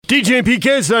DJ and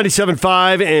PK's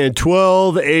 97.5 and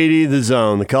 1280 The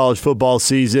Zone. The college football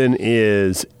season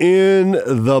is in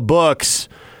the books.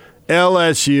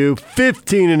 LSU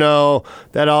 15-0.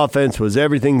 That offense was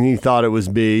everything he thought it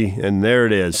would be, and there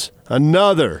it is.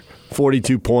 Another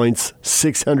 42 points,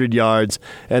 600 yards,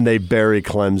 and they bury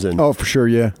Clemson. Oh, for sure,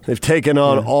 yeah. They've taken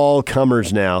on all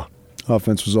comers now.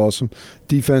 Offense was awesome.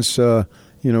 Defense,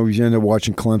 we ended up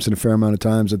watching Clemson a fair amount of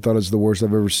times. I thought it was the worst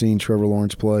I've ever seen Trevor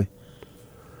Lawrence play.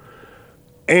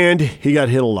 And he got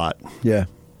hit a lot. Yeah.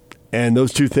 And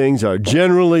those two things are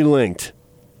generally linked.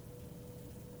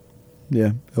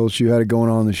 Yeah, LSU had it going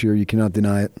on this year. You cannot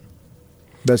deny it.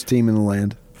 Best team in the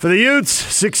land. For the Utes,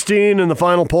 16 in the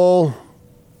final poll.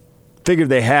 Figured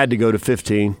they had to go to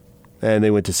 15, and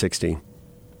they went to 16.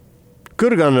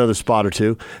 Could have gone another spot or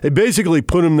two. They basically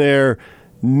put them there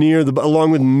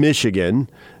along with Michigan.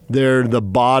 They're the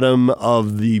bottom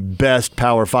of the best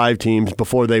Power 5 teams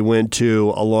before they went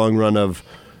to a long run of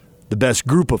the best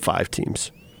group of 5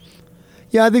 teams.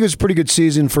 Yeah, I think it was a pretty good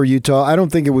season for Utah. I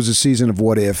don't think it was a season of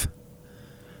what if.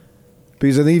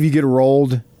 Because I think if you get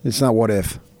rolled, it's not what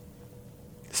if.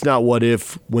 It's not what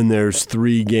if when there's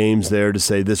 3 games there to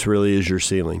say this really is your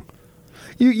ceiling.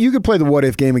 You could play the what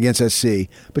if game against SC,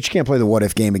 but you can't play the what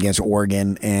if game against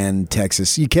Oregon and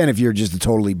Texas. You can if you're just a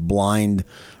totally blind,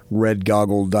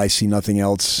 red-goggled, I see nothing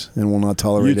else and will not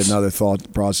tolerate another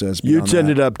thought process. Utes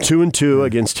ended up 2-2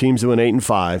 against teams that went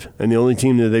 8-5, and the only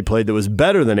team that they played that was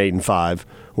better than 8-5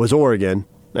 was Oregon,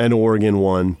 and Oregon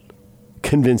won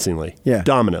convincingly,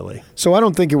 dominantly. So I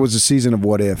don't think it was a season of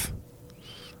what if.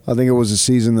 I think it was a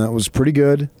season that was pretty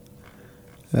good.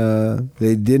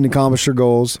 They didn't accomplish their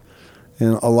goals,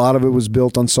 and a lot of it was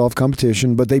built on soft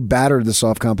competition, but they battered the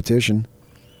soft competition.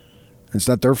 It's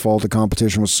not their fault the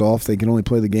competition was soft. They can only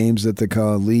play the games that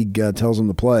the league tells them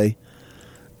to play.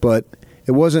 But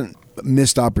it wasn't a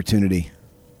missed opportunity.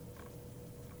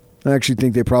 I actually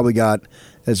think they probably got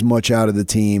as much out of the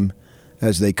team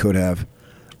as they could have,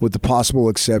 with the possible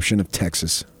exception of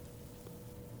Texas.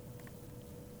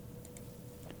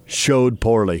 Showed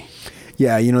poorly.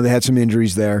 Yeah, they had some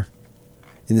injuries there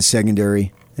in the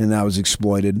secondary, and that was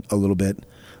exploited a little bit.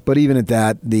 But even at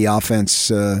that, the offense,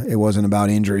 it wasn't about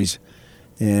injuries.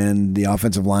 And the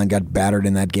offensive line got battered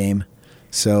in that game.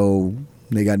 So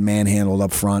they got manhandled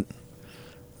up front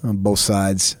on both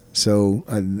sides. So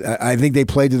I think they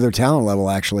played to their talent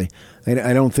level, actually.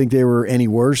 I don't think they were any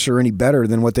worse or any better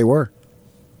than what they were.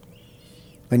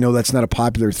 I know that's not a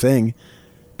popular thing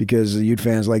because the Ute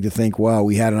fans like to think, wow,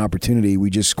 we had an opportunity.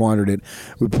 We just squandered it.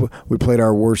 We played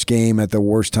our worst game at the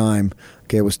worst time.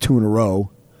 Okay, it was 2 in a row.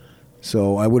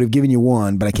 So I would have given you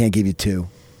 1, but I can't give you 2.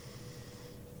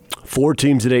 4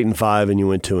 teams at 8-5, and you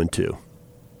went 2-2.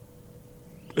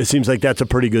 It seems like that's a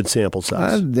pretty good sample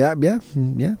size.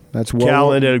 Yeah, that's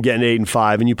Cal ended up getting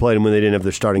 8-5, and you played them when they didn't have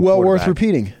their starting quarterback. Well worth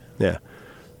repeating. Yeah.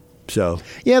 So.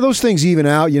 Yeah, those things even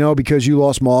out, because you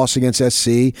lost Moss against SC,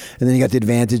 and then you got the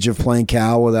advantage of playing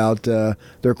Cal without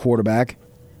their quarterback.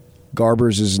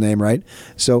 Garber's his name, right?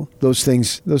 So those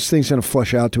things kind of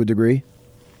flush out to a degree.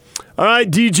 All right,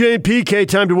 DJ and PK,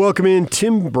 time to welcome in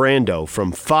Tim Brando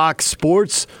from Fox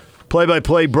Sports,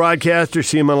 play-by-play broadcaster.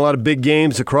 See him on a lot of big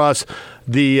games across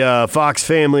the Fox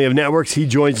family of networks. He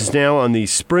joins us now on the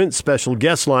Sprint special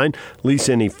guest line. Lease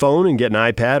any phone and get an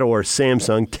iPad or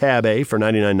Samsung Tab A for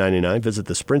 $99.99. Visit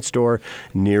the Sprint store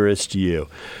nearest you.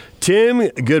 Tim,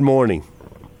 good morning.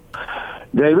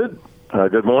 David,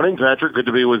 good morning. Patrick, good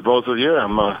to be with both of you.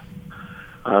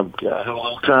 I've got a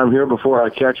little time here before I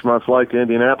catch my flight to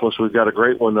Indianapolis. We've got a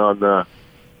great one on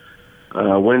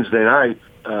Wednesday night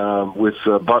with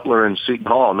Butler and Seton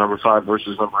Hall, number 5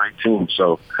 versus number 18.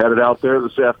 So headed out there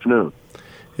this afternoon.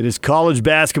 It is college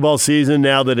basketball season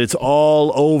now that it's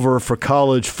all over for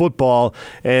college football.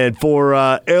 And for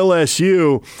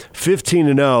LSU,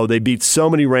 15-0. They beat so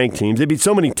many ranked teams. They beat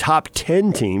so many top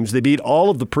 10 teams. They beat all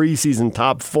of the preseason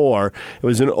top 4. It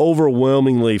was an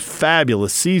overwhelmingly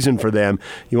fabulous season for them.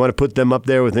 You want to put them up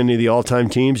there with any of the all-time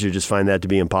teams, you just find that to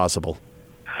be impossible.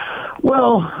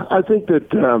 Well, I think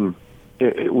that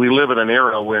we live in an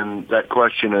era when that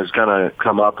question is going to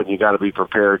come up and you got to be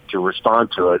prepared to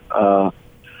respond to it.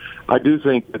 I do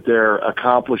think that their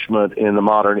accomplishment in the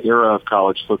modern era of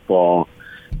college football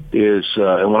is,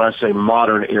 and when I say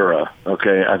modern era,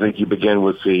 okay, I think you begin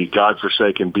with the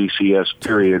godforsaken BCS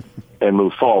period and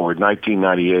move forward,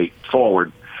 1998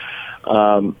 forward.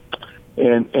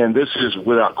 And this is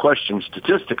without question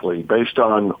statistically based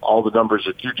on all the numbers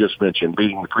that you just mentioned,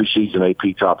 beating the preseason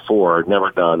AP top 4,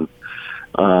 never done.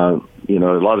 A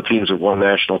lot of teams have won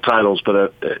national titles,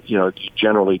 but, you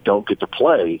generally don't get to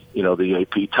play, the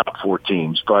AP top 4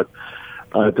 teams. But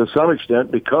to some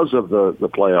extent because of the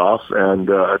playoff and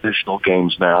additional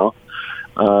games now.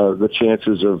 The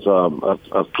chances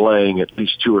of playing at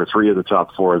least 2 or 3 of the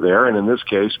top 4 there, and in this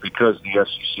case, because the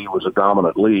SEC was a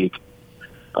dominant league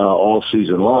all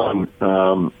season long,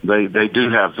 they do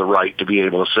have the right to be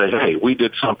able to say, "Hey, we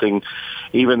did something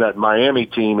even that Miami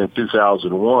team in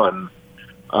 2001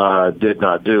 did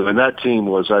not do." And that team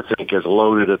was, I think, as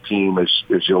loaded a team as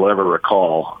you'll ever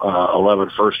recall.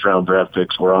 11 first-round draft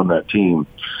picks were on that team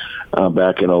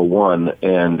back in 01,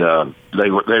 and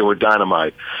they were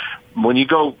dynamite. When you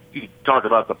talk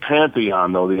about the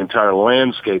pantheon, though, the entire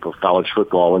landscape of college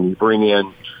football, and you bring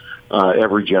in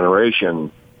every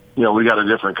generation, we got a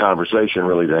different conversation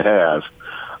really to have.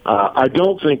 I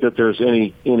don't think that there's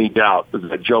any doubt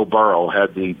that Joe Burrow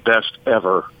had the best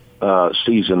ever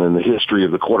season in the history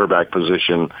of the quarterback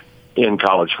position in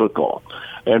college football.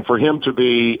 And for him to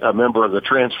be a member of the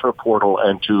transfer portal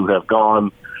and to have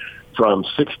gone from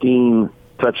 16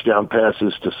 touchdown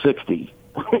passes to 60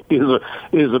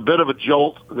 is a bit of a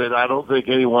jolt that I don't think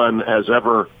anyone has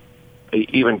ever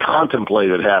even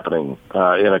contemplated happening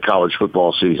in a college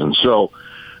football season. So,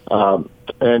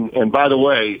 and by the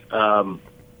way,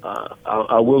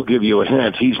 I will give you a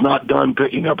hint. He's not done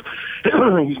picking up.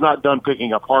 He's not done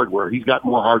picking up hardware. He's got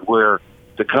more hardware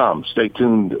to come. Stay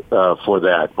tuned for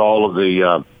that. All of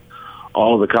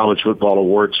the college football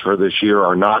awards for this year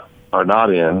are not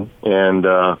in, and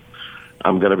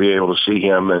I'm going to be able to see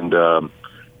him and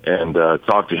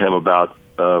talk to him about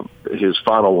his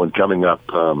final one coming up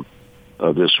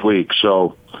this week.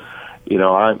 So,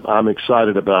 I'm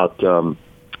excited about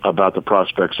the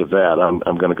prospects of that.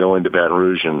 I'm going to go into Baton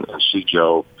Rouge and see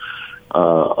Joe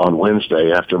on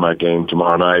Wednesday after my game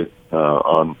tomorrow night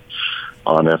on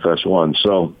FS1.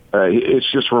 So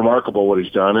it's just remarkable what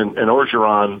he's done. And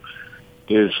Orgeron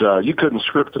is you couldn't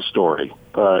script a story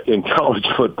in college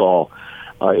football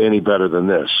any better than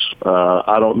this.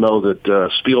 I don't know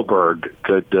that Spielberg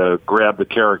could grab the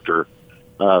character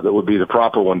that would be the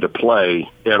proper one to play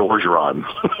Ed Orgeron,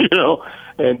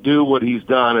 and do what he's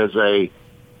done as a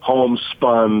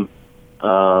homespun,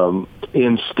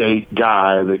 in-state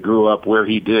guy that grew up where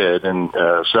he did in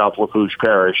South Lafourche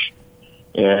Parish.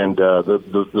 And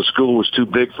the school was too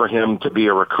big for him to be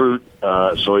a recruit,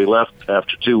 so he left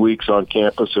after 2 weeks on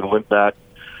campus and went back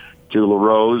to La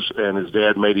Rose, and his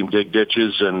dad made him dig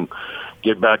ditches and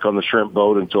get back on the shrimp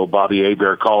boat until Bobby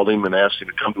Hebert called him and asked him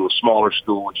to come to a smaller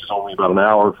school, which is only about an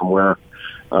hour from where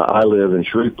I live in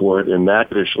Shreveport in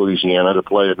Natchitoches, Louisiana, to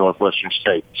play at Northwestern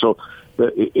State. So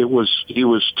he was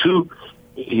too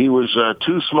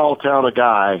small town a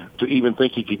guy to even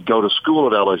think he could go to school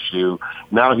at LSU.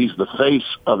 Now he's the face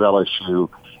of LSU,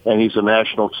 and he's a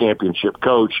national championship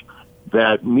coach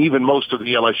that even most of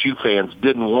the LSU fans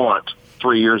didn't want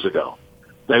 3 years ago.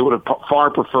 They would have far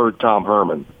preferred Tom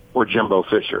Herman or Jimbo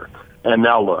Fisher. And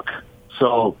now look.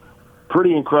 So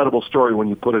pretty incredible story when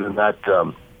you put it in that,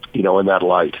 in that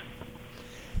light.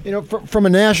 From a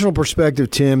national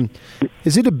perspective, Tim,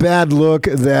 is it a bad look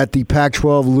that the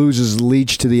Pac-12 loses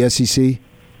Leach to the SEC?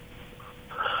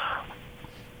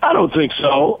 I don't think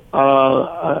so.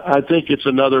 I think it's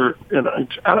another.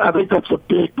 I think that's a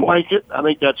big blanket. I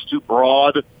think that's too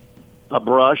broad a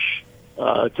brush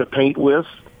to paint with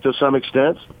to some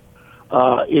extent.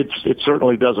 It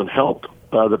certainly doesn't help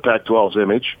the Pac-12's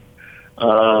image.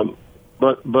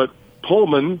 But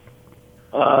Pullman.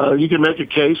 You can make a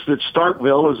case that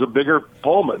Starkville is a bigger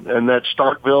Pullman and that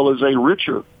Starkville is a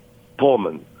richer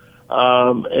Pullman.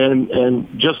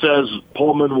 And just as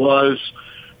Pullman was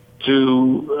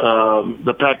to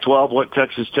the Pac-12 what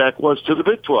Texas Tech was to the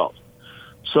Big 12.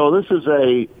 So this is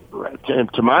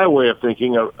to my way of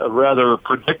thinking, a rather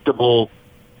predictable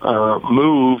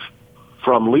move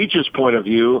from Leach's point of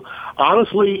view.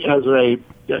 Honestly, as a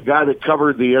guy that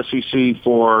covered the SEC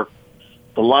for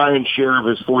the lion's share of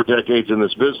his 4 decades in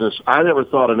this business, I never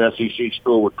thought an SEC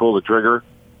school would pull the trigger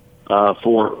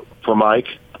for Mike.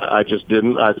 I just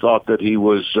didn't. I thought that he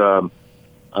was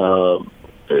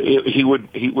he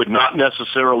would not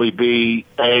necessarily be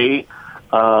an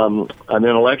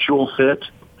intellectual fit,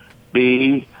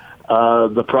 B,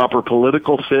 the proper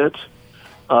political fit,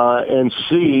 and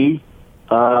C,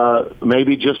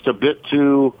 maybe just a bit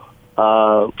too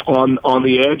on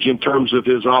the edge in terms of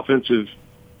his offensive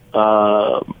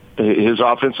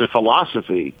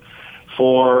philosophy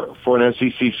for an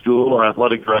SEC school or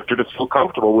athletic director to feel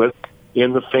comfortable with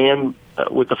in the fan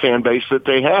base that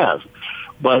they have.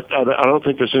 But I don't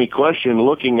think there's any question,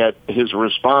 looking at his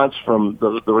response from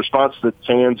the response that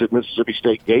fans at Mississippi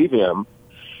State gave him,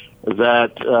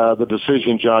 that the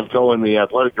decision John Cohen, the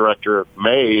athletic director,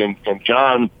 made, and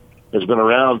John has been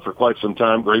around for quite some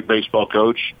time, great baseball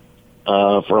coach,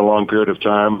 for a long period of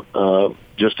time,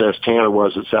 just as Tanner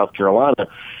was at South Carolina.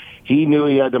 He knew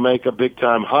he had to make a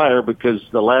big-time hire because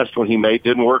the last one he made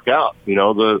didn't work out.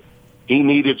 He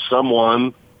needed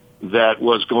someone that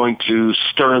was going to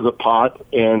stir the pot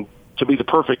and to be the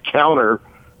perfect counter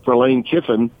for Lane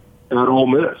Kiffin at Ole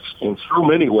Miss. In so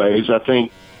many ways, I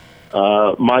think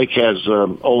Mike has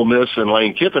Ole Miss and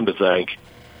Lane Kiffin to thank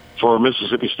for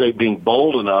Mississippi State being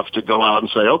bold enough to go out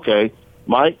and say, okay,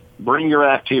 Mike, bring your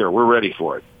act here. We're ready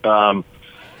for it.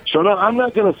 So, no, I'm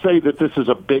not going to say that this is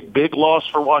a big loss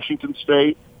for Washington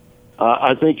State.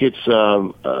 I think it's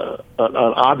an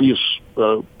obvious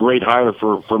great hire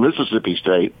for Mississippi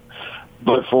State.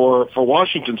 But for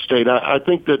Washington State, I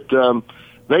think that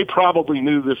they probably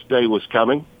knew this day was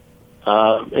coming.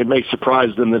 It may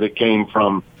surprise them that it came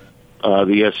from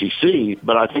the SEC,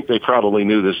 but I think they probably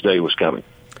knew this day was coming.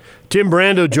 Tim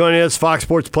Brando joining us, Fox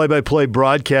Sports play-by-play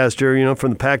broadcaster.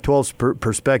 From the Pac-12's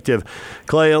perspective,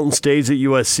 Clay Helton stays at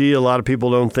USC. A lot of people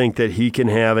don't think that he can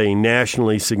have a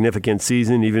nationally significant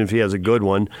season, even if he has a good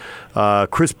one.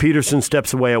 Chris Peterson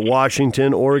steps away at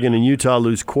Washington. Oregon and Utah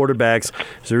lose quarterbacks.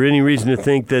 Is there any reason to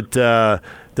think that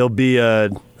there'll be a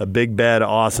big, bad,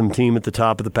 awesome team at the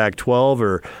top of the Pac-12,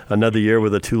 or another year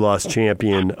with a two-loss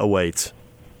champion awaits?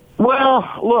 Well,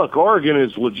 look, Oregon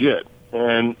is legit.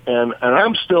 And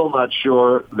I'm still not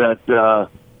sure that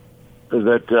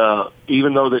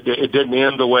even though that it didn't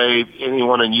end the way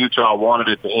anyone in Utah wanted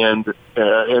it to end,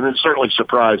 and it certainly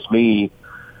surprised me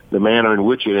the manner in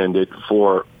which it ended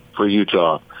for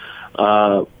Utah.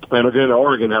 And again,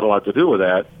 Oregon had a lot to do with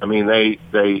that. I mean, they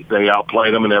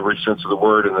outplayed them in every sense of the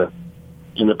word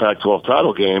in the Pac-12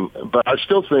 title game. But I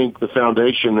still think the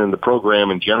foundation and the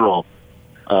program in general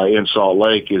in Salt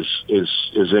Lake is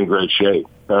in great shape.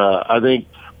 I think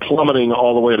plummeting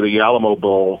all the way to the Alamo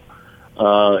Bowl,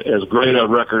 as great a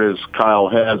record as Kyle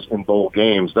has in bowl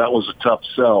games, that was a tough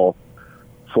sell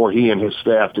for he and his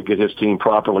staff to get his team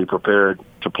properly prepared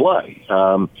to play.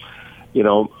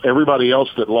 Everybody else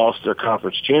that lost their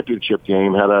conference championship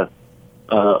game had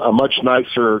a much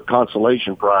nicer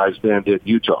consolation prize than did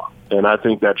Utah. And I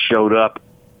think that showed up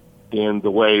in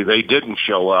the way they didn't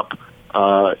show up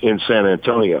in San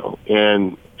Antonio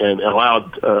and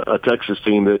allowed a Texas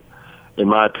team that, in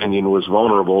my opinion, was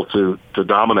vulnerable to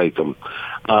dominate them.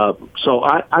 So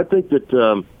I think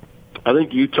that I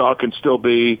think Utah can still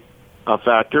be a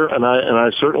factor, and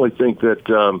I certainly think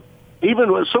that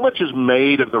even so much is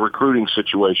made of the recruiting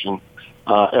situation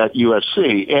at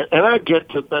USC, and I get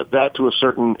to that to a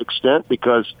certain extent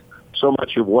because so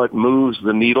much of what moves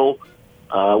the needle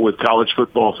with college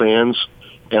football fans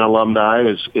and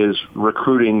alumni is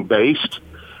recruiting based.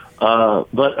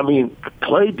 But I mean,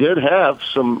 Clay did have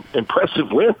some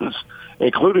impressive wins,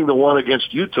 including the one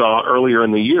against Utah earlier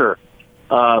in the year.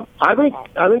 I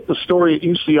think the story at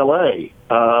UCLA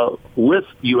with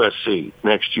USC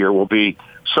next year will be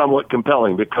somewhat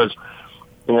compelling because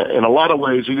in a lot of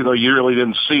ways, even though you really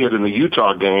didn't see it in the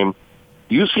Utah game,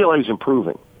 UCLA is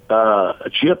improving.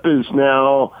 Chip is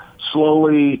now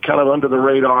slowly kind of under the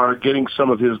radar, getting some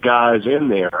of his guys in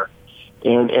there.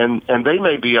 And they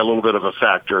may be a little bit of a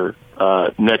factor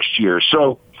next year.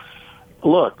 So,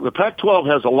 look, the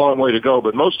Pac-12 has a long way to go,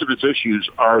 but most of its issues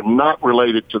are not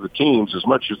related to the teams as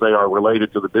much as they are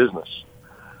related to the business.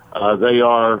 They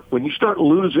are, when you start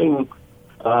losing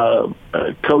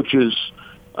coaches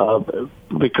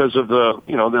because of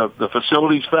the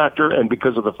facilities factor and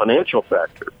because of the financial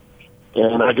factor.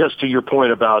 And I guess to your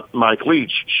point about Mike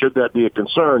Leach, should that be a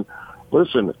concern?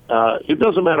 Listen, it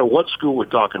doesn't matter what school we're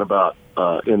talking about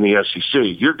in the SEC.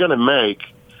 You're going to make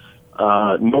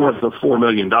north of $4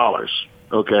 million,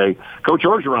 okay? Coach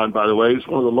Orgeron, by the way, is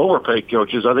one of the lower-paid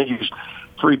coaches. I think he's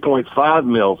 $3.5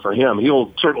 million for him.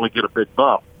 He'll certainly get a big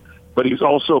bump. But he's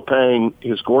also paying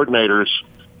his coordinators,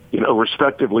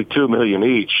 respectively $2 million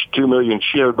each, $2 million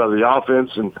shared by the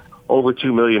offense and over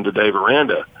 $2 million to Dave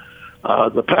Aranda.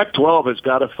 The Pac-12 has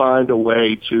got to find a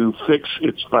way to fix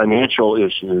its financial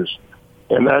issues,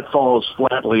 and that falls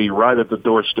flatly right at the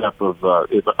doorstep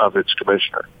of its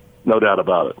commissioner. No doubt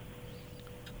about it.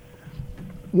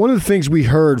 One of the things we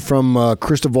heard from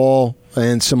Cristobal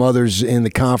and some others in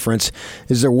the conference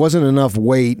is there wasn't enough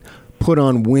weight put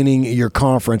on winning your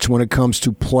conference when it comes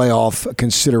to playoff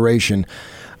consideration.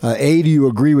 A, do you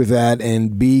agree with that?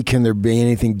 And B, can there be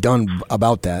anything done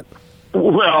about that?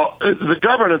 Well, the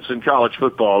governance in college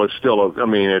football is still,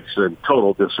 it's in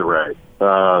total disarray.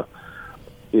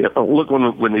 Look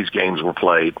when these games were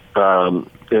played. I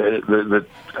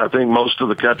think most of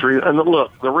the country, and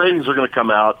look, the ratings are going to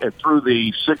come out, and through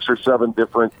the 6 or 7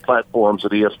 different platforms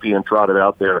that ESPN trotted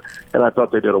out there, and I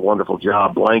thought they did a wonderful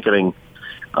job blanketing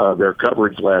their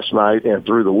coverage last night and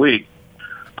through the week.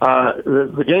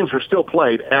 the games were still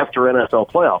played after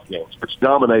NFL playoff games, which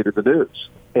dominated the news.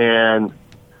 And,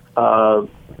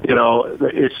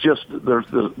 it's just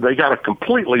they got to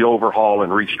completely overhaul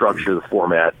and restructure the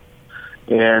format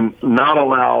and not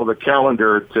allow the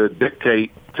calendar to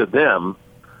dictate to them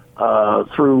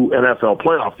through NFL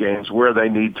playoff games where they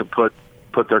need to put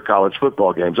their college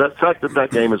football games. The fact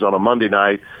that game is on a Monday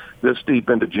night this deep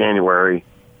into January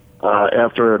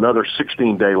after another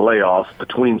 16-day layoff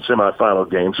between semifinal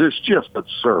games is just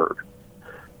absurd.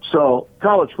 So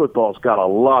college football's got a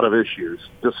lot of issues,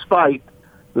 despite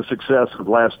the success of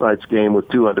last night's game with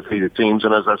two undefeated teams.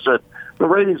 And as I said, the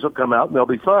ratings will come out and they'll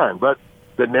be fine. But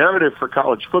the narrative for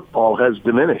college football has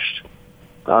diminished.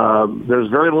 There's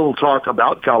very little talk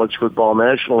about college football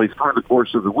nationally through the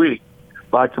course of the week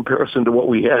by comparison to what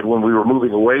we had when we were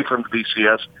moving away from the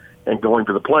BCS and going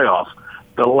to the playoffs.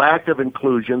 The lack of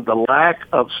inclusion, the lack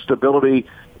of stability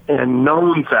and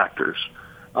known factors.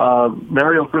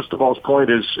 Mario Cristobal's point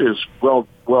is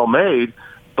well made,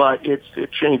 but it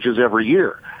changes every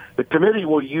year. The committee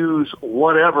will use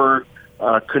whatever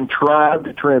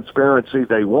contrived transparency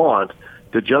they want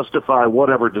to justify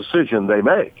whatever decision they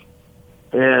make.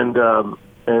 And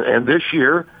this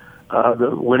year,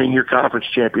 winning your conference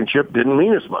championship didn't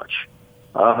mean as much.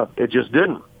 It just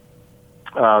didn't.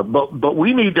 But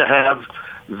we need to have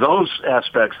those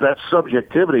aspects, that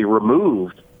subjectivity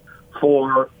removed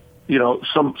for,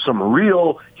 some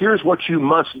real, here's what you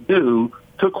must do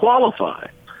to qualify.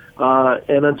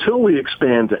 And until we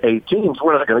expand to 8 teams,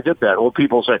 we're not going to get that. Well,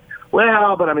 people say,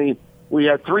 well, but we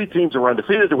had 3 teams that were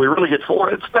undefeated. Did we really get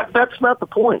 4? That's not the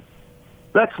point.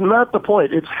 That's not the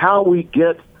point. It's how we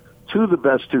get to the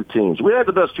best 2 teams. We had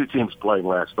the best 2 teams playing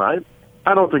last night.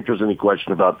 I don't think there's any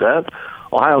question about that.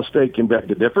 Ohio State can beg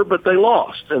to differ, but they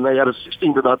lost, and they had a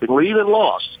 16-0 lead and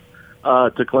lost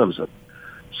to Clemson.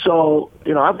 So,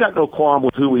 I've got no qualm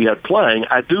with who we had playing.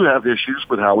 I do have issues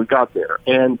with how we got there.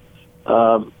 And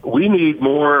we need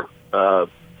more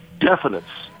definites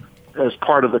as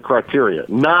part of the criteria,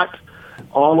 not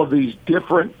all of these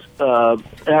different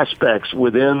aspects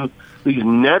within these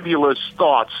nebulous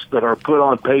thoughts that are put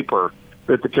on paper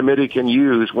that the committee can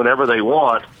use whenever they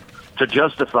want to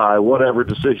justify whatever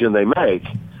decision they make,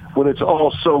 when it's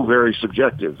all so very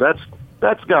subjective.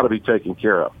 That's got to be taken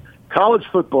care of. College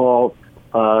football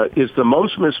is the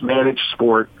most mismanaged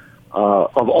sport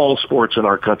of all sports in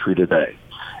our country today.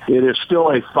 It is still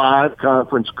a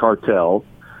 5-conference cartel.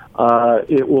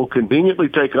 It will conveniently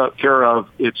take care of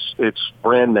its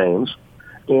brand names,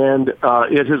 and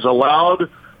it has allowed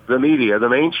the media, the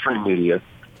mainstream media,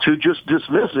 to just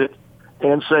dismiss it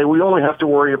and say we only have to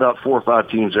worry about 4 or 5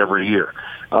 teams every year.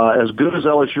 As good as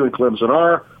LSU and Clemson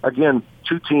are, again,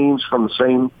 2 teams from the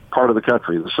same part of the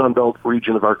country, the Sun Belt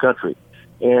region of our country.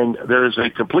 And there is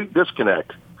a complete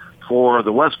disconnect for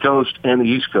the West Coast and the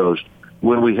East Coast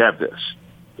when we have this.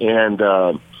 And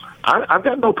I've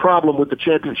got no problem with the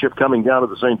championship coming down to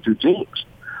the same 2 teams.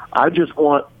 I just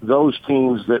want those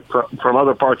teams that from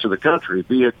other parts of the country,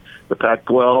 be it the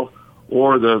Pac-12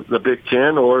 or the Big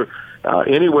Ten or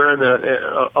anywhere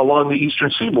along the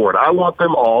Eastern Seaboard, I want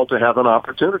them all to have an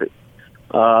opportunity.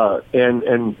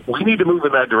 And we need to move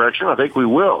in that direction. I think we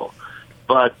will.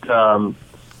 But,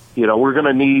 we're going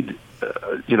to need,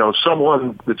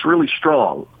 someone that's really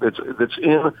strong, that's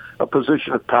in a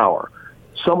position of power.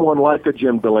 Someone like a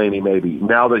Jim Delaney, maybe,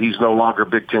 now that he's no longer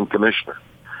Big Ten commissioner,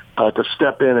 to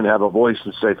step in and have a voice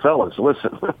and say, fellas,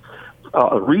 listen,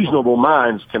 reasonable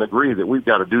minds can agree that we've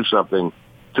got to do something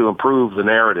to improve the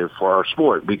narrative for our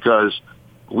sport, because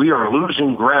we are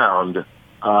losing ground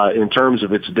in terms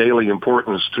of its daily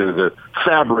importance to the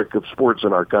fabric of sports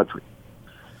in our country.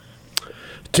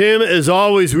 Tim, as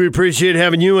always, we appreciate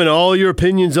having you and all your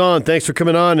opinions on. Thanks for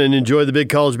coming on, and enjoy the big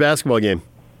college basketball game.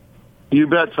 You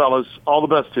bet, fellas. All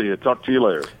the best to you. Talk to you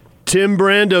later. Tim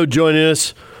Brando joining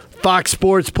us, Fox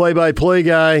Sports play-by-play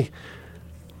guy.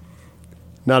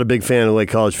 Not a big fan of the way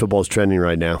college football is trending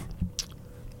right now.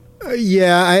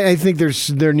 I think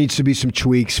there needs to be some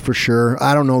tweaks for sure.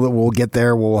 I don't know that we'll get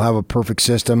there. We'll have a perfect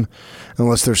system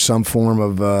unless there's some form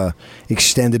of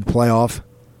extended playoff.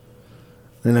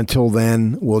 And until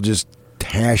then, we'll just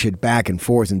hash it back and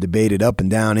forth and debate it up and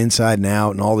down, inside and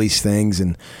out, and all these things.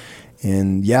 And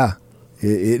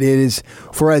it is,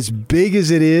 for as big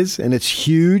as it is, and it's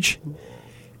huge,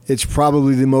 it's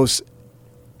probably the most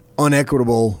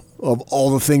unequitable of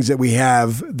all the things that we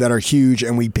have that are huge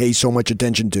and we pay so much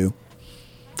attention to.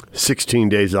 16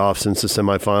 days off since the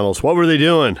semifinals. What were they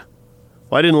doing?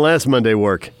 Why didn't last Monday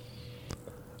work?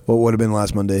 What would have been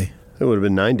last Monday? It would have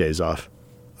been 9 days off.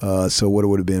 So what it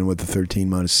would have been with the 13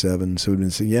 minus 7. So it would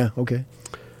have been, yeah, okay.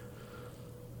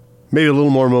 Maybe a little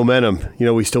more momentum.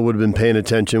 We still would have been paying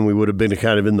attention. We would have been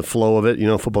kind of in the flow of it.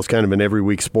 Football's kind of an every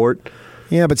week sport.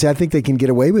 Yeah, but see, I think they can get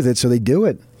away with it, so they do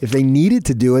it. If they needed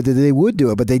to do it, then they would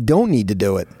do it, but they don't need to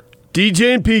do it.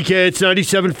 DJ and PK, it's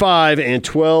 97.5 and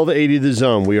 1280 The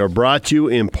Zone. We are brought to you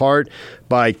in part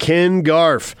by Ken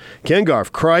Garff. Ken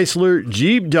Garff, Chrysler,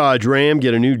 Jeep, Dodge, Ram.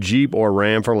 Get a new Jeep or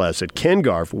Ram for less at Ken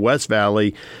Garff, West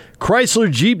Valley. Chrysler,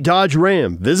 Jeep, Dodge,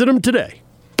 Ram. Visit them today.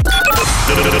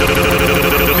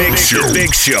 The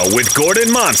Big Show with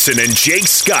Gordon Monson and Jake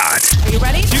Scott. Are you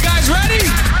ready? You guys ready?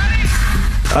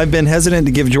 I've been hesitant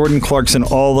to give Jordan Clarkson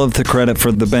all of the credit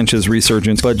for the bench's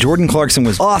resurgence, but Jordan Clarkson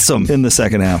was awesome in the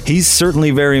second half. He's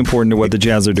certainly very important to what the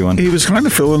Jazz are doing. He was kind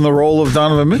of filling the role of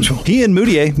Donovan Mitchell. He and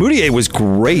Moutier was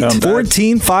great.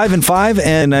 14, 5 and 5,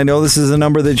 and I know this is a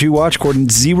number that you watch, Gordon.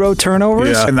 0 turnovers.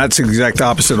 Yeah, and that's the exact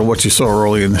opposite of what you saw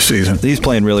early in the season. He's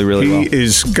playing really, really well. He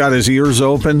is got his ears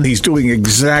open. He's doing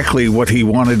exactly what he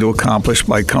wanted to accomplish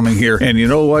by coming here. And you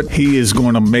know what? He is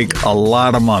going to make a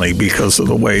lot of money because of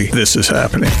the way this is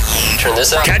happening. Turn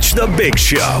this up. Catch the Big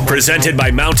Show, presented by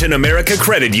Mountain America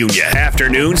Credit Union.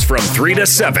 Afternoons from 3 to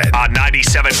 7 on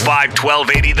 97.5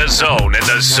 1280 The Zone and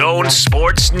the Zone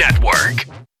Sports Network.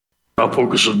 Our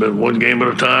focus has been one game at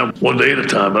a time, one day at a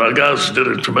time. And our guys did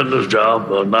a tremendous job.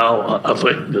 Now, I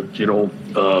think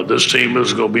that, this team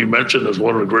is going to be mentioned as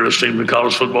one of the greatest teams in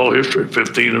college football history,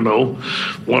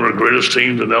 15-0. One of the greatest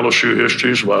teams in LSU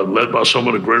history, led by some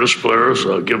of the greatest players.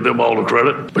 Give them all the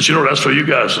credit. But, that's for you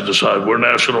guys to decide. We're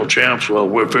national champs. Well,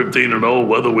 we're 15-0.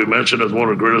 Whether we mention as one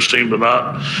of the greatest teams or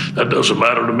not, that doesn't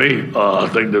matter to me. I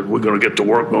think that we're going to get to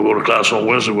work. We'll go to class on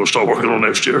Wednesday. We'll start working on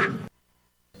next year.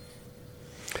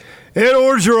 Ed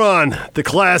Orgeron, the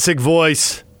classic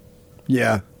voice.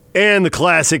 Yeah. And the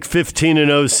classic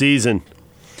 15-0 season.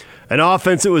 An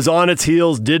offense that was on its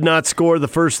heels, did not score the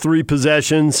first 3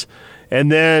 possessions, and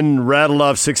then rattled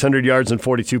off 600 yards and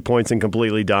 42 points and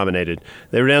completely dominated.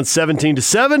 They were down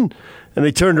 17-7, and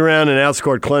they turned around and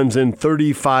outscored Clemson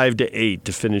 35-8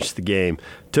 to finish the game.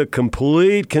 Took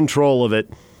complete control of it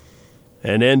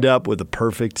and end up with a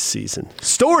perfect season.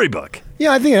 Storybook.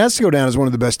 Yeah, I think it has to go down as one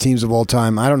of the best teams of all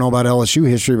time. I don't know about LSU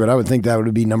history, but I would think that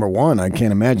would be number one. I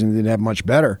can't imagine they'd have much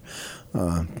better.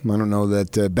 I don't know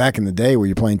that back in the day where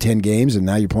you're playing 10 games and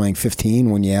now you're playing 15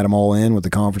 when you add them all in with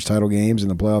the conference title games and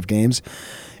the playoff games.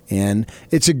 And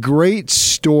it's a great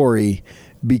story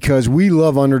because we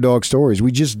love underdog stories.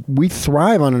 We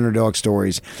thrive on underdog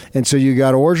stories. And so you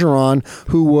got Orgeron,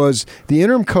 who was the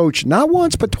interim coach not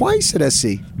once but twice at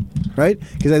SC, right?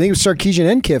 Because I think it was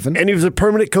Sarkisian and Kiffin. And he was a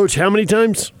permanent coach how many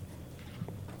times?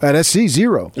 At SC,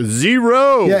 0.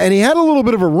 0. Yeah, and he had a little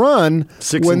bit of a run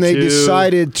 6 when and they 2.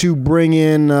 decided to bring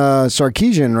in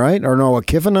Sarkisian, right? Or no,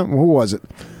 Kiffin? Who was it?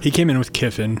 He came in with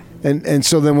Kiffin. And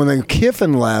so then when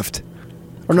Kiffin left,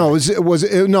 or no, it was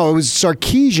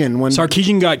Sarkisian when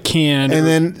Sarkisian got canned, and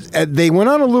then they went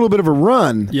on a little bit of a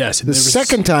run. Yes, the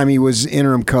second time he was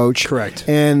interim coach. Correct.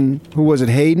 And who was it?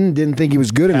 Hayden didn't think he was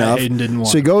good enough. Hayden didn't want.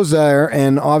 So he goes there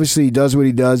and obviously he does what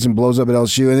he does and blows up at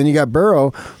LSU. And then you got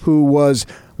Burrow, who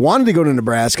wanted to go to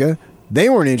Nebraska. They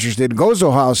weren't interested. Goes to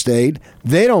Ohio State.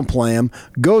 They don't play him.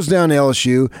 Goes down to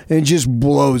LSU and just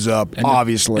blows up. And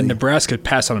obviously, and Nebraska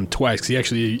passed on him twice because he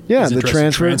actually the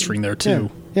transferring there too.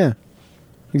 Yeah.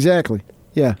 Exactly.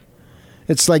 Yeah.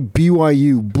 It's like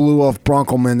BYU blew off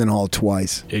Bronco Mendenhall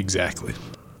twice. Exactly.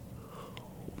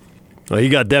 Well, he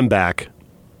got them back.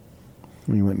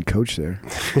 When he went and coached there.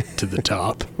 To the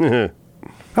top. How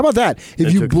about that?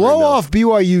 If you blow off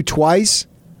BYU twice,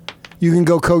 you can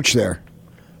go coach there.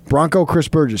 Bronco Chris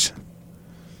Burgess.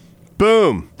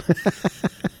 Boom.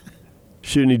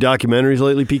 Shoot any documentaries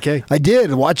lately, PK? I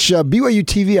did watch BYU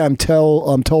TV. I'm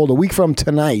told a week from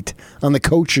tonight on the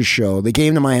Coaches Show. They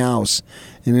came to my house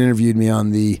and interviewed me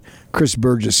on the Chris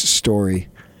Burgess story.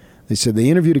 They said they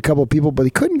interviewed a couple of people, but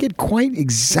they couldn't get quite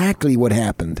exactly what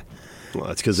happened. Well,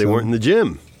 that's because they weren't in the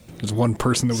gym. There's one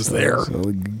person that was there.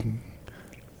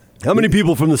 How many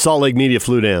people from the Salt Lake media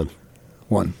flew down?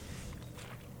 One.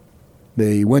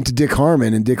 They went to Dick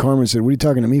Harmon, and Dick Harmon said, "What are you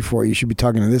talking to me for? You should be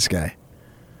talking to this guy."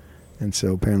 And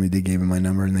so apparently they gave him my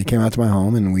number, and they came out to my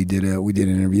home, and we did an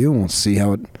interview, and we'll see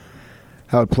how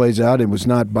it plays out. It was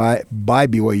not by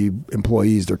BYU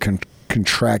employees; they're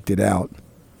contracted out.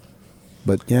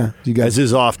 But yeah, you guys, as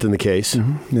is often the case.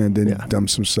 Mm-hmm. Yeah, they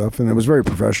dumped some stuff, and it was very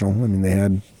professional. I mean, they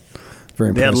had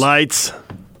very They had lights.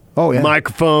 Oh yeah,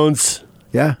 microphones.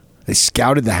 Yeah, they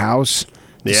scouted the house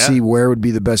to see where would be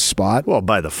the best spot. Well,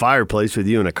 by the fireplace with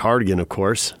you in a cardigan, of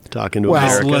course, talking to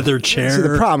America. Leather chair. See,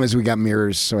 the problem is we got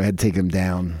mirrors, so I had to take them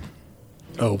down.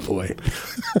 Oh, boy.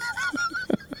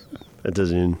 That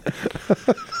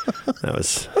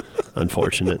was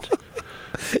unfortunate.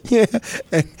 Yeah.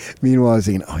 And meanwhile, I was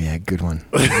thinking, oh, yeah, good one.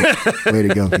 Way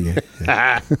to go, Peter.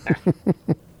 Yeah.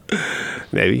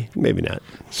 Maybe not.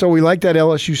 So we like that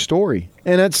LSU story.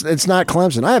 And it's not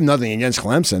Clemson. I have nothing against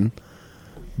Clemson,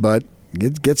 but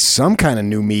get some kind of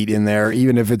new meat in there,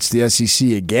 even if it's the SEC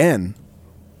again.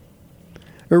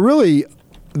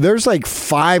 There's like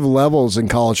 5 levels in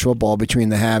college football between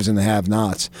the haves and the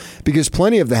have-nots, because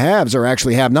plenty of the haves are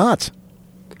actually have-nots.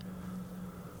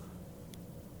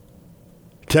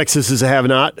 Texas is a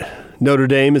have-not. Notre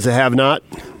Dame is a have-not.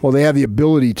 Well, they have the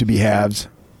ability to be haves.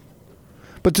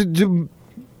 But to do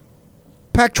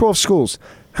Pac-12 schools,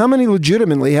 how many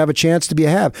legitimately have a chance to be a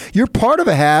have? You're part of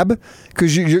a have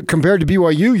because you're compared to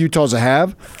BYU, Utah's a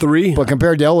have. 3. But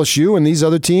compared to LSU and these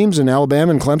other teams in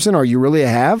Alabama and Clemson, are you really a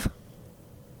have?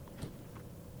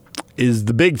 Is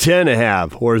the Big Ten a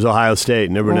have, or is Ohio State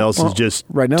and everyone else is just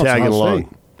right now tagging it's Ohio along?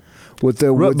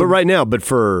 State. But right now, but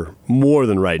for more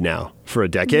than right now, for a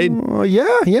decade? Yeah,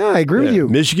 I agree with you.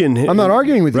 Michigan. I'm not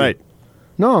arguing with you. Right.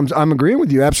 No, I'm agreeing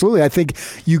with you, absolutely. I think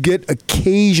you get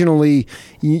occasionally,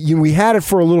 we had it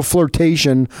for a little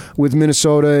flirtation with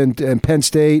Minnesota and Penn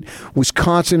State.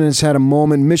 Wisconsin has had a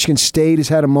moment. Michigan State has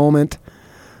had a moment.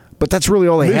 But that's really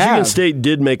all they have. Michigan State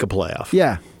did make a playoff.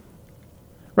 Yeah.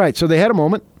 Right, so they had a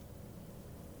moment.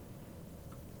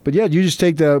 But yeah, you just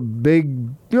take the big,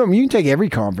 you can take every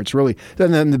conference, really.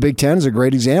 And then the Big Ten is a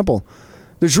great example.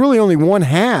 There's really only one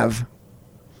have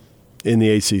in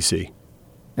the ACC.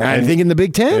 I think in the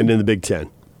Big Ten. And in the Big Ten.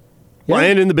 Yeah. Well,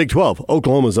 and in the Big 12.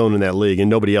 Oklahoma's owning that league, and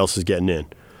nobody else is getting in.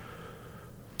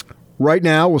 Right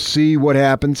now, we'll see what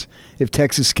happens if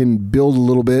Texas can build a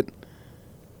little bit.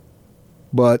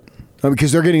 But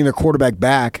because they're getting their quarterback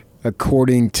back,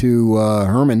 according to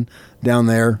Herman down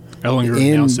there. Ellinger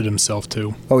announced it himself,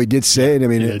 too. Oh, he did say it? I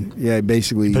mean,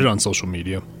 basically. He put it on social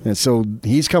media. And so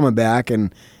he's coming back,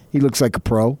 and he looks like a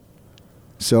pro.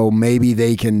 So maybe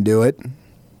they can do it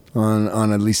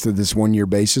on at least this 1 year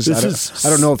basis. I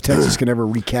don't know if Texas can ever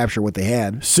recapture what they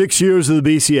had. 6 years of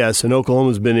the BCS, and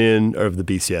Oklahoma's been in, or the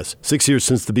BCS, 6 years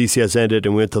since the BCS ended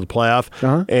and went to the playoff.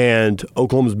 Uh-huh. And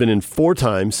Oklahoma's been in 4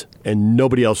 times, and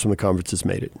nobody else from the conference has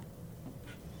made it.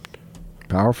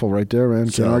 Powerful right there, man.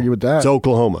 Can't argue with that. It's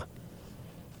Oklahoma.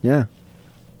 Yeah.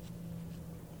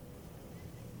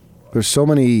 There's so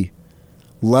many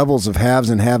levels of haves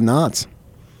and have-nots.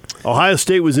 Ohio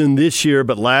State was in this year,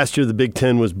 but last year the Big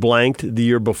Ten was blanked. The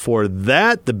year before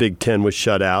that, the Big Ten was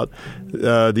shut out.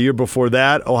 The year before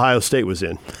that, Ohio State was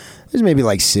in. There's maybe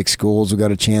like 6 schools who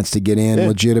got a chance to get in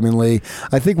legitimately.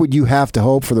 I think what you have to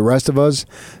hope for the rest of us,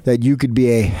 that you could be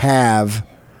a have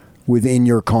within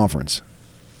your conference.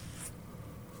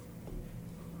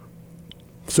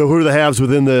 So who are the haves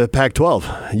within the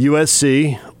Pac-12?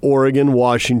 USC, Oregon,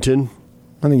 Washington.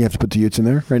 I think you have to put the Utes in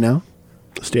there right now.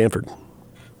 Stanford.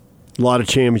 A lot of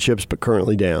championships, but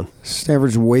currently down.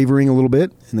 Stanford's wavering a little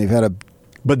bit, and they've had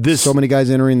so many guys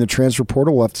entering the transfer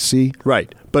portal. We'll have to see.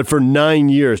 Right. But for 9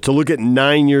 years, to look at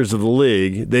 9 years of the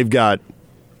league, they've got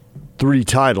 3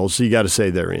 titles, so you got to say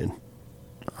they're in.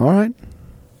 All right.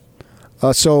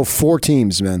 So 4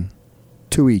 teams, man.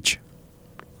 2 each.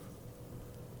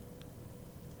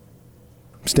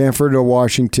 Stanford or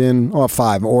Washington,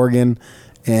 5, Oregon,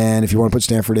 and if you want to put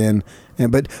Stanford in.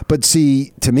 But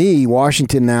see, to me,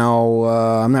 Washington now,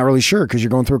 I'm not really sure because you're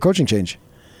going through a coaching change.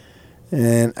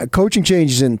 And a coaching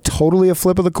change isn't totally a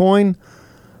flip of the coin,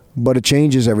 but it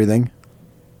changes everything.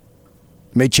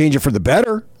 It may change it for the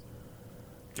better,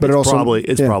 but it's also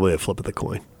probably a flip of the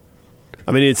coin.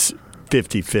 I mean, it's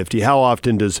 50-50. How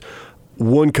often does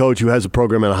one coach who has a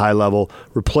program at a high level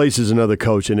replaces another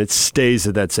coach and it stays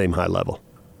at that same high level?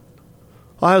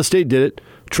 Ohio State did it.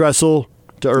 Tressel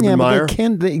to Urban Meyer.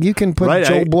 You can put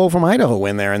Joe Blow from Idaho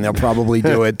in there, and they'll probably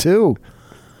do it too.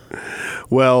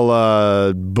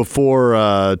 Well,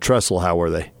 before Tressel, how were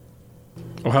they?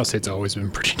 Ohio State's always been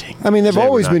pretty dang. I mean, they've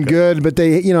always been good, but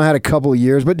they had a couple of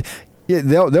years. But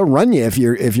they'll run you if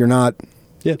you're not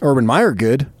Urban Meyer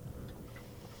good.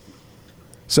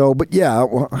 So, but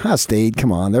Ohio State,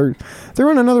 come on, they're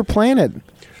on another planet.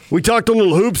 We talked a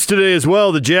little hoops today as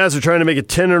well. The Jazz are trying to make it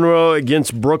 10 in a row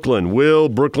against Brooklyn. Will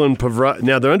Brooklyn provide?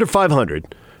 Now, they're under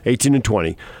 500,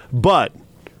 18-20. But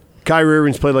Kyrie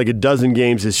Irving's played like a dozen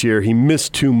games this year. He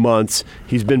missed 2 months.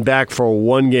 He's been back for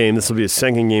 1 game. This will be his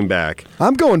 2nd game back.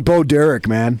 I'm going Bo Derek,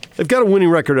 man. They've got a winning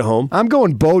record at home. I'm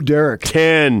going Bo Derek.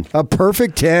 10. A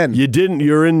perfect 10.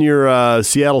 You're in your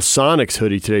Seattle Sonics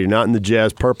hoodie today. You're not in the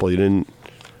Jazz purple. You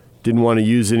didn't want to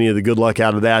use any of the good luck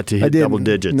out of that to hit double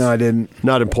digits. No, I didn't.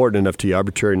 Not important enough to you.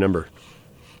 Arbitrary number.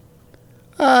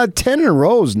 10 in a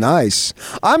row is nice.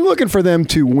 I'm looking for them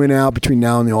to win out between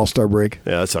now and the All-Star break.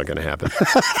 Yeah, that's not going to happen.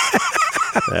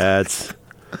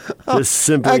 Just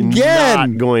simply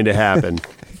Again. not going to happen.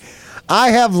 I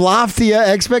have lofty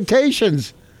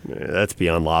expectations. Yeah, that's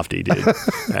beyond lofty, dude.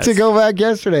 To go back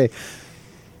yesterday.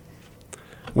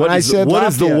 What I is said the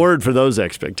lofty. word for those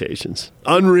expectations?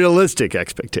 Unrealistic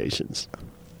expectations.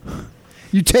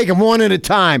 You take them one at a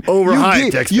time.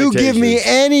 Overhyped You give me expectations.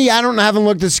 any, I haven't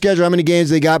looked at the schedule, how many games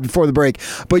they got before the break,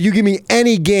 but you give me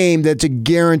any game that's a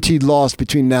guaranteed loss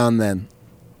between now and then.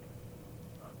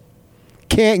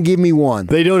 Can't give me one.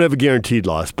 They don't have a guaranteed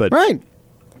loss, but Right.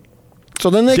 So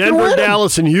then they can Denver, win 'em.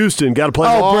 Dallas, and Houston got to play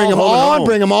them Oh, all bring them home and on, home.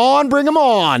 bring them on, bring them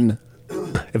on.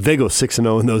 If they go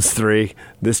 6-0 in those three,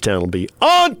 this town will be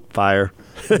on fire.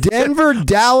 Denver,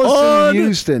 Dallas, On and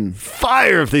Houston.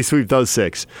 Fire if they sweep those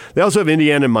 6. They also have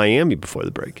Indiana and Miami before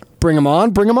the break. Bring them on,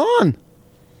 bring them on.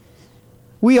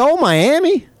 We owe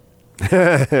Miami.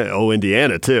 Oh,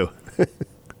 Indiana, too.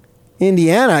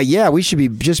 Indiana, yeah, we should be,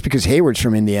 just because Hayward's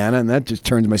from Indiana, and that just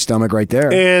turns my stomach right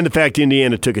there. And the fact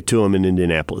Indiana took it to them in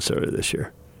Indianapolis earlier this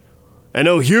year. I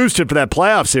know Houston for that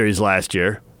playoff series last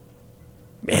year.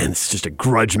 Man, it's just a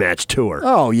grudge match tour.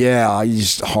 Oh, yeah.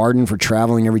 He's Harden for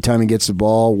traveling every time he gets the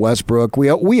ball. Westbrook.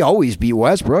 We always beat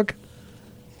Westbrook.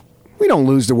 We don't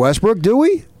lose to Westbrook, do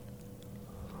we?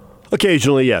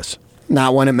 Occasionally, yes.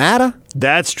 Not when it matter.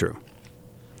 That's true.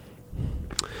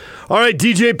 All right,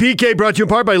 DJ PK brought to you in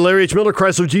part by Larry H. Miller,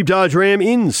 Chrysler Jeep Dodge Ram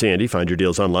in Sandy. Find your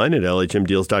deals online at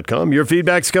lhmdeals.com. Your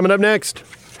feedback's coming up next.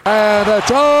 And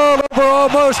it's all over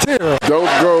almost here.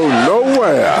 Don't go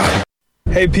nowhere.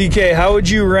 Hey PK, how would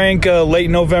you rank a late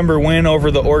November win over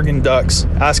the Oregon Ducks?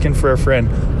 Asking for a friend.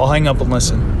 I'll hang up and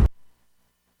listen.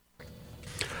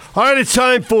 All right, it's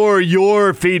time for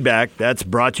your feedback. That's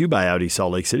brought to you by Audi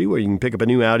Salt Lake City, where you can pick up a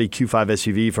new Audi Q5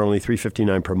 SUV for only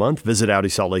 $359 per month. Visit Audi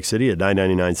Salt Lake City at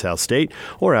 999 South State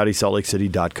or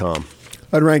AudiSaltLakeCity.com.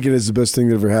 I'd rank it as the best thing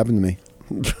that ever happened to me.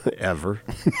 Ever.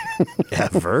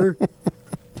 Ever.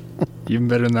 Even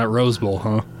better than that Rose Bowl,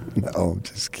 huh? No,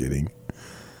 just kidding.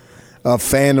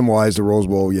 Fandom-wise, the Rose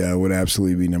Bowl, yeah, would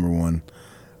absolutely be number one.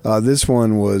 This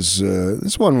one was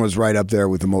right up there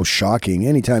with the most shocking.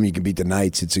 Anytime you can beat the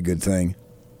Knights, it's a good thing.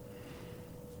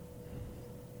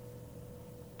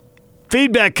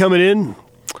 Feedback coming in.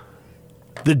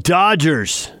 The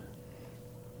Dodgers.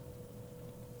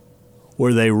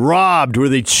 Were they robbed? Were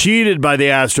they cheated by the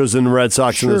Astros and the Red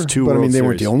Sox in those two but World I mean, they Series?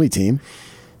 weren't the only team.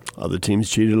 Other teams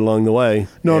cheated along the way.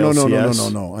 No.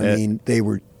 ALCS. I mean, they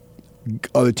were.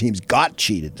 Other teams got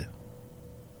cheated.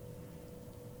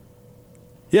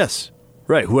 Yes,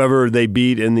 right. Whoever they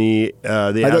beat in the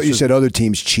I thought you said other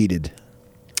teams cheated.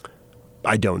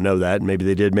 I don't know that. Maybe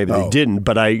they did. Maybe they Oh. didn't.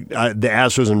 But the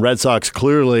Astros and Red Sox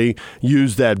clearly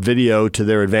used that video to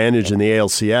their advantage in the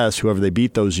ALCS. Whoever they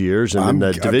beat those years and in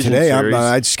the division today, series.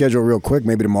 I'd schedule real quick.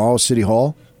 Maybe tomorrow, City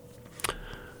Hall.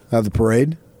 Have the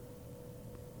parade.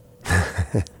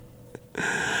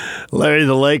 Larry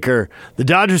the Laker. The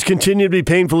Dodgers continue to be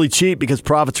painfully cheap because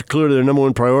profits are clearly their number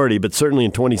one priority, but certainly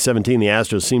in 2017, the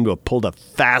Astros seem to have pulled a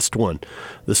fast one.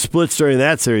 The splits during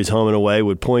that series, home and away,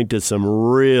 would point to some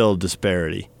real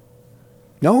disparity.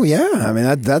 Oh, yeah. I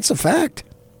mean, that's a fact.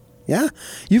 Yeah.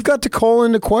 You've got to call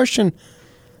into question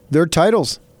their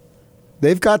titles.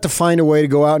 They've got to find a way to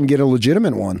go out and get a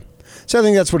legitimate one. So I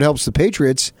think that's what helps the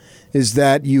Patriots is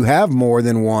that you have more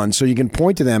than one, so you can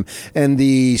point to them. And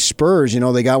the Spurs,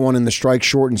 they got one in the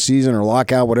strike-shortened season or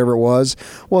lockout, whatever it was.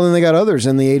 Well, then they got others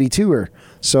in the 82er.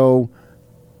 So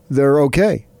they're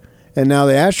okay. And now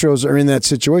the Astros are in that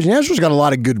situation. The Astros got a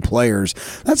lot of good players.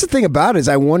 That's the thing about it is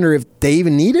I wonder if they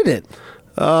even needed it.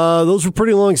 Those were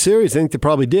pretty long series. I think they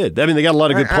probably did. I mean, they got a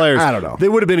lot of good players. I don't know. They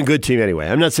would have been a good team anyway.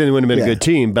 I'm not saying they wouldn't have been a good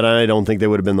team, but I don't think they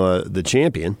would have been the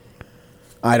champion.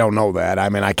 I don't know that. I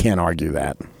mean, I can't argue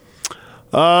that.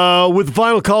 With the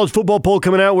final college football poll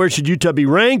coming out, where should Utah be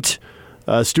ranked?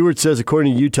 Stewart says,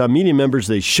 according to Utah media members,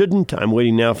 they shouldn't. I'm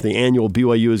waiting now for the annual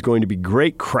BYU is going to be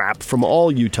great crap from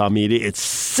all Utah media. It's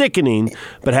sickening,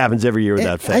 but happens every year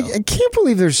without fail. I can't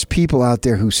believe there's people out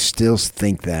there who still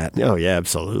think that. Oh, yeah,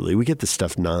 absolutely. We get this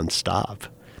stuff nonstop.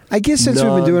 I guess since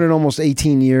we've been doing it almost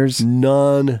 18 years.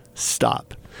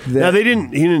 Non-stop. Now, he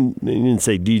didn't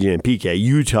say DJ and PK,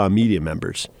 Utah media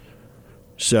members.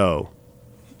 So,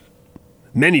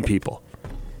 many people.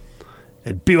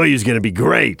 And BYU is going to be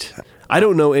great. I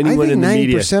don't know anyone in the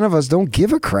media. I think 90% of us don't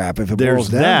give a crap if it boils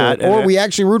down that, to it. Or we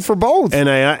actually root for both. And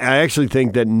I actually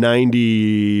think that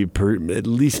at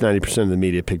least 90% of the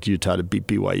media picked Utah to beat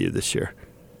BYU this year.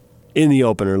 In the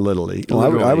opener, literally.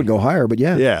 Well, I would go higher, but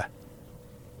yeah. Yeah.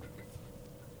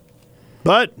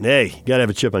 But, hey, you got to have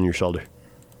a chip on your shoulder.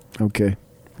 Okay.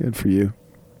 Good for you.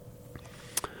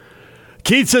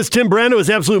 Keith says Tim Brando is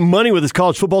absolute money with his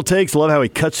college football takes. Love how he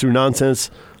cuts through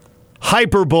nonsense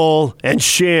hyperbole, and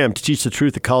sham. To teach the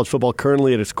truth of college football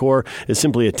currently at its core is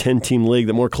simply a 10-team league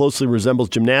that more closely resembles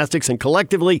gymnastics and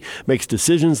collectively makes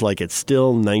decisions like it's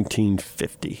still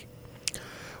 1950.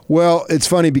 Well, it's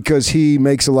funny because he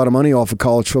makes a lot of money off of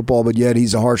college football, but yet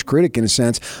he's a harsh critic in a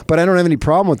sense. But I don't have any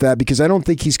problem with that because I don't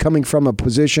think he's coming from a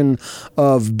position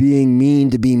of being mean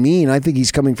to be mean. I think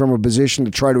he's coming from a position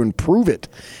to try to improve it.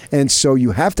 And so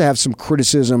you have to have some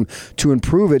criticism to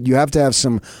improve it. You have to have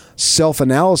some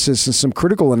self-analysis and some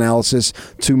critical analysis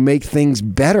to make things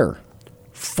better.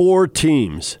 4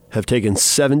 teams have taken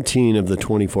 17 of the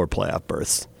 24 playoff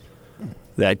berths.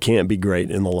 That can't be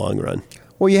great in the long run.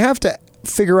 Well, you have to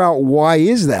figure out why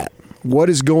is that? What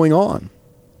is going on?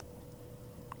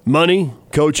 Money,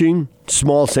 coaching,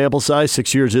 small sample size,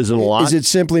 6 years isn't a lot. Is it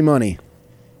simply money?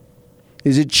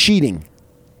 Is it cheating?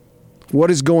 What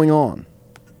is going on?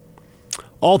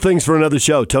 All things for another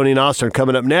show. Tony and Austin are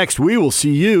coming up next. We will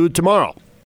see you tomorrow.